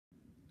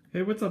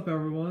Hey, what's up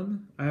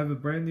everyone? I have a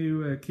brand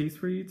new case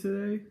for you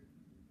today.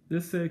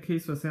 This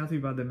case was sent to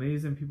me by the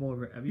amazing people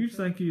over at Evutec. Huge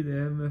thank you to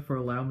them for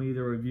allowing me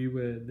to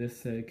review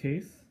this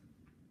case.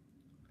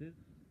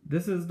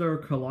 This is their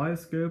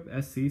Kaleidoscope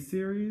SC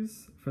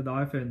series for the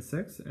iPhone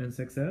 6 and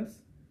 6S.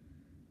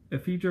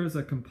 It features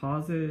a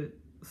composite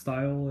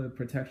style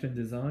protection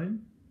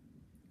design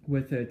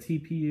with a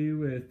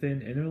TPU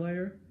thin inner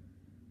layer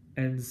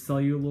and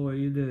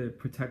celluloid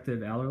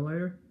protective outer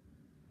layer.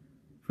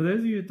 For those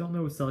of you that don't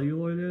know what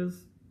celluloid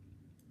is,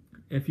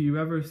 if you've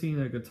ever seen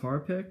a guitar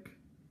pick,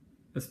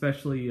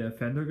 especially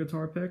Fender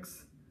guitar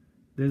picks,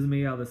 this is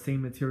made out of the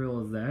same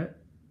material as that.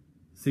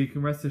 So you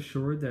can rest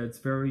assured that it's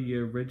very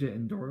rigid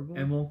and durable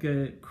and won't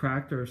get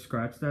cracked or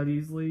scratched that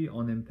easily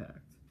on impact.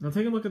 Now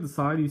take a look at the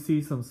side, you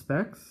see some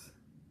specs.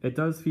 It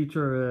does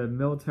feature a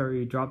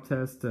military drop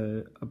test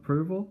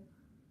approval.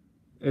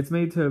 It's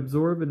made to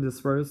absorb and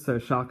disperse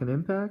shock and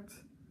impact.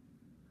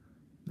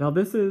 Now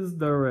this is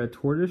their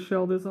tortoise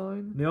shell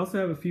design. They also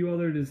have a few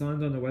other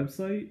designs on the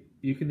website.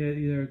 You can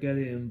either get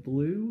it in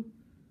blue,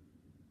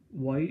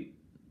 white,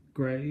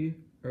 gray,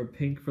 or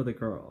pink for the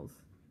girls.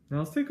 Now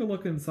let's take a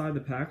look inside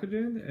the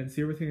packaging and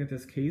see everything that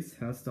this case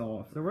has to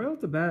offer. So right off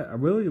the bat, I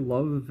really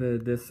love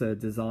this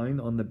design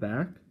on the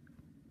back.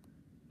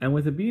 And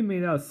with it being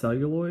made out of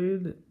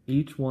celluloid,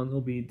 each one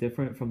will be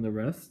different from the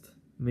rest,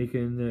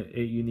 making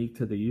it unique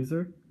to the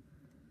user.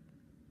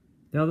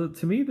 Now,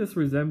 to me, this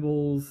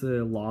resembles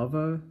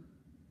lava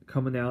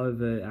coming out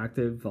of an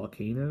active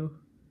volcano,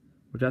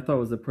 which I thought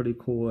was a pretty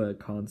cool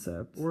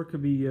concept. Or it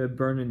could be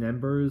burning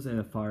embers in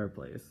a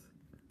fireplace.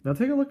 Now,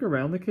 take a look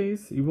around the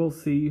case. You will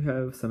see you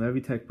have some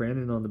Evutec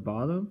branding on the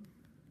bottom,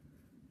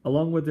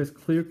 along with this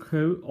clear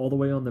coat all the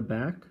way on the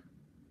back.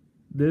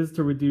 This is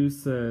to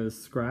reduce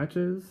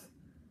scratches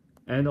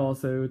and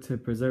also to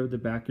preserve the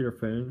back of your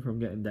phone from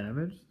getting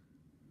damaged.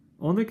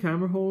 On the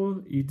camera hole,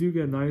 you do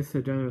get a nice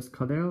generous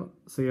cutout,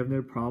 so you have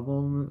no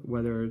problem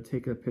whether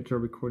taking a picture or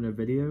recording a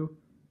video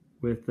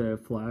with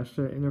flash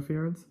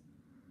interference.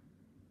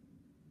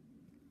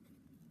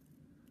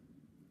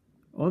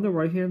 On the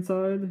right hand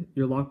side,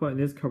 your lock button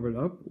is covered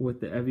up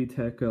with the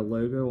Evutec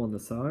logo on the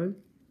side.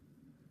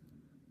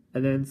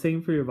 And then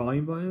same for your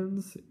volume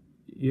buttons,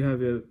 you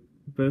have it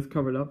both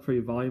covered up for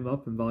your volume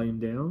up and volume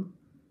down.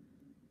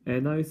 And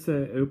a nice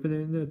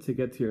opening to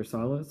get to your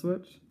silent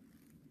switch.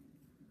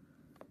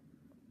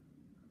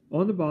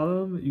 On the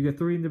bottom, you get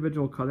 3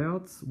 individual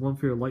cutouts, one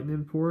for your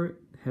lightning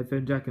port,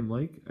 headphone jack and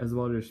mic, as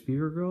well as your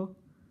speaker grill.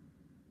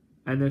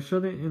 And they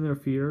shouldn't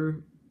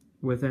interfere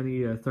with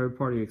any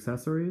third-party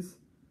accessories,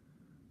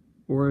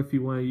 or if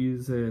you want to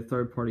use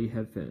third-party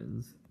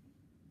headphones.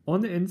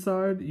 On the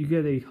inside, you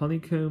get a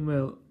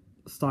honeycomb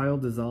style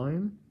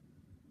design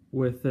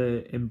with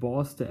an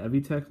embossed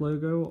Evutec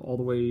logo all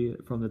the way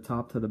from the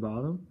top to the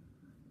bottom.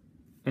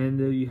 And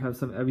you have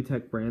some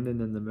Evutec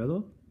branding in the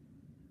middle.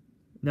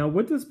 Now,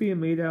 with this being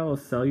made out of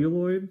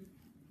celluloid,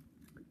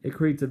 it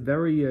creates a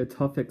very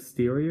tough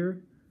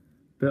exterior,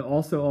 but it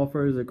also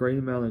offers a great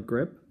amount of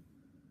grip.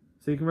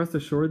 So you can rest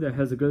assured that it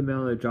has a good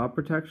amount of job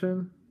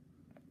protection.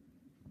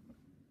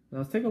 Now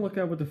let's take a look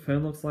at what the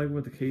phone looks like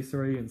with the case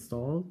already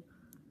installed.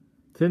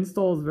 To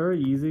install is very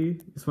easy.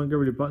 You just want to go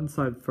over to the button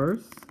side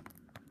first.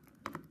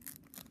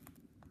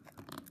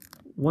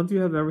 Once you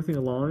have everything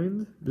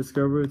aligned, just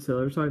go over to the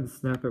other side and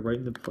snap it right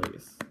into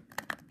place.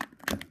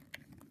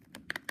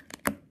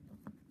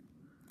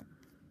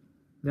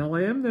 Now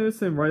I am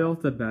noticing right off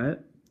the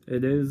bat,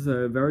 it is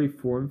very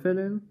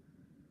form-fitting.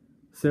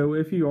 So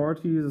if you are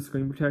to use a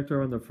screen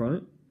protector on the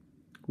front,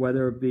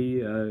 whether it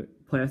be a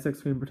plastic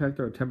screen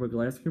protector or tempered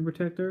glass screen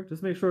protector,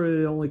 just make sure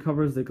it only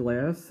covers the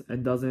glass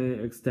and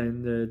doesn't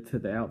extend to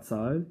the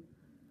outside.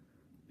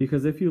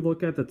 Because if you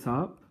look at the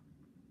top,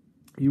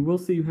 you will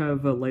see you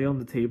have a lay on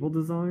the table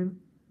design,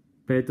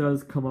 but it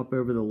does come up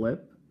over the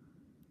lip.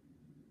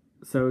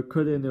 So it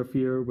could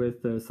interfere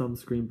with some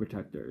screen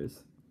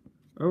protectors.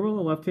 Over on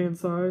the left hand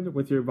side,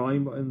 with your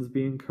volume buttons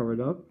being covered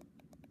up,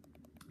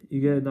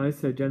 you get a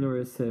nice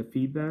generous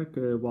feedback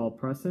while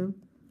pressing.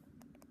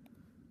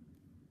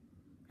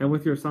 And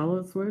with your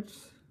silent switch,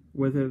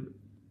 and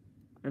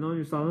on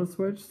your silent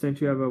switch,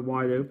 since you have a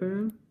wide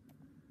open,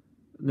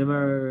 no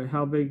matter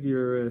how big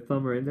your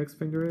thumb or index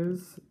finger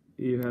is,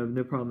 you have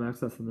no problem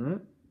accessing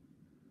that.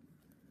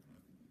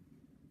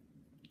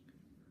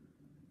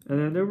 And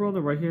then over on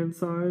the right hand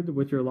side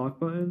with your lock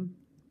button,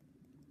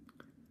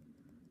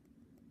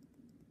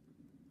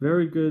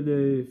 very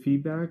good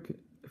feedback,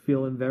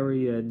 feeling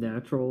very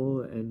natural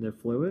and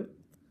fluid.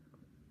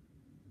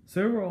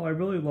 So overall, I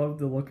really love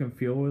the look and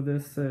feel of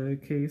this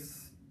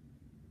case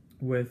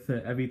with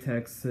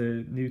Evutec's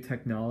new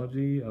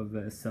technology of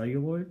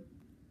celluloid.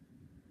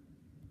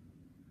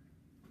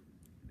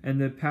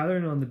 And the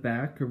pattern on the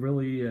back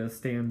really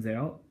stands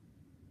out.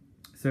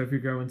 So if you're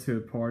going to a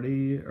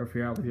party or if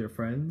you're out with your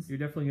friends, you're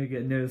definitely going to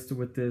get noticed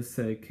with this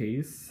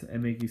case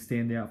and make you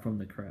stand out from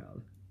the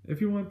crowd. If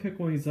you want to pick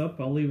one of these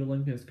up, I'll leave a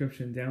link in the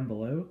description down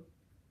below.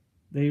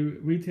 They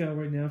retail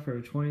right now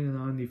for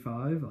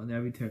 $29.95 on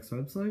Evutec's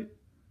website.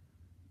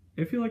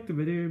 If you liked the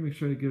video, make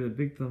sure to give it a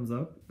big thumbs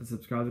up and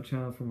subscribe to the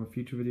channel for more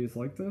future videos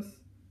like this.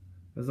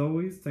 As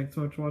always, thanks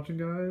so much for watching,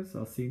 guys.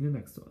 I'll see you in the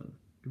next one.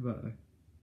 Goodbye.